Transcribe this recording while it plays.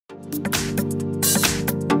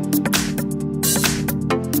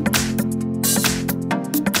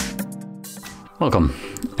Welcome.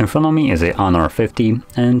 In front of me is a Honor 50,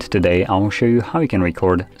 and today I will show you how you can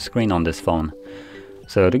record screen on this phone.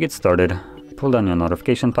 So to get started, pull down your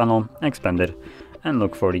notification panel, expand it, and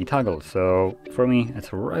look for the toggle. So for me,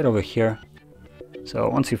 it's right over here. So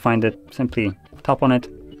once you find it, simply tap on it,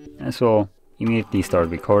 and this will immediately start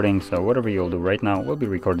recording. So whatever you'll do right now will be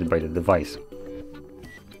recorded by the device.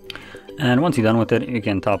 And once you're done with it, you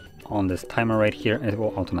can tap on this timer right here. It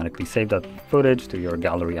will automatically save that footage to your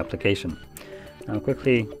gallery application. Now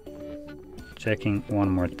quickly checking one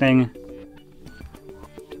more thing.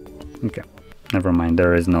 Okay, never mind,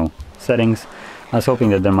 there is no settings. I was hoping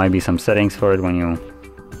that there might be some settings for it when you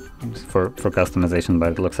for customization,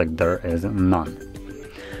 but it looks like there is none.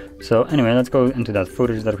 So anyway, let's go into that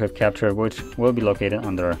footage that we have captured, which will be located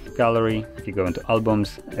under gallery. If you go into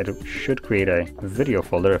albums, it should create a video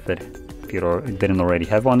folder if you didn't already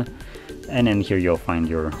have one, and in here you'll find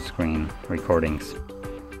your screen recordings.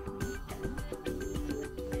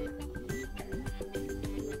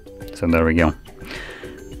 So there we go.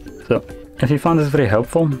 So if you found this video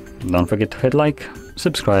helpful, don't forget to hit like,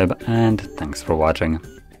 subscribe, and thanks for watching.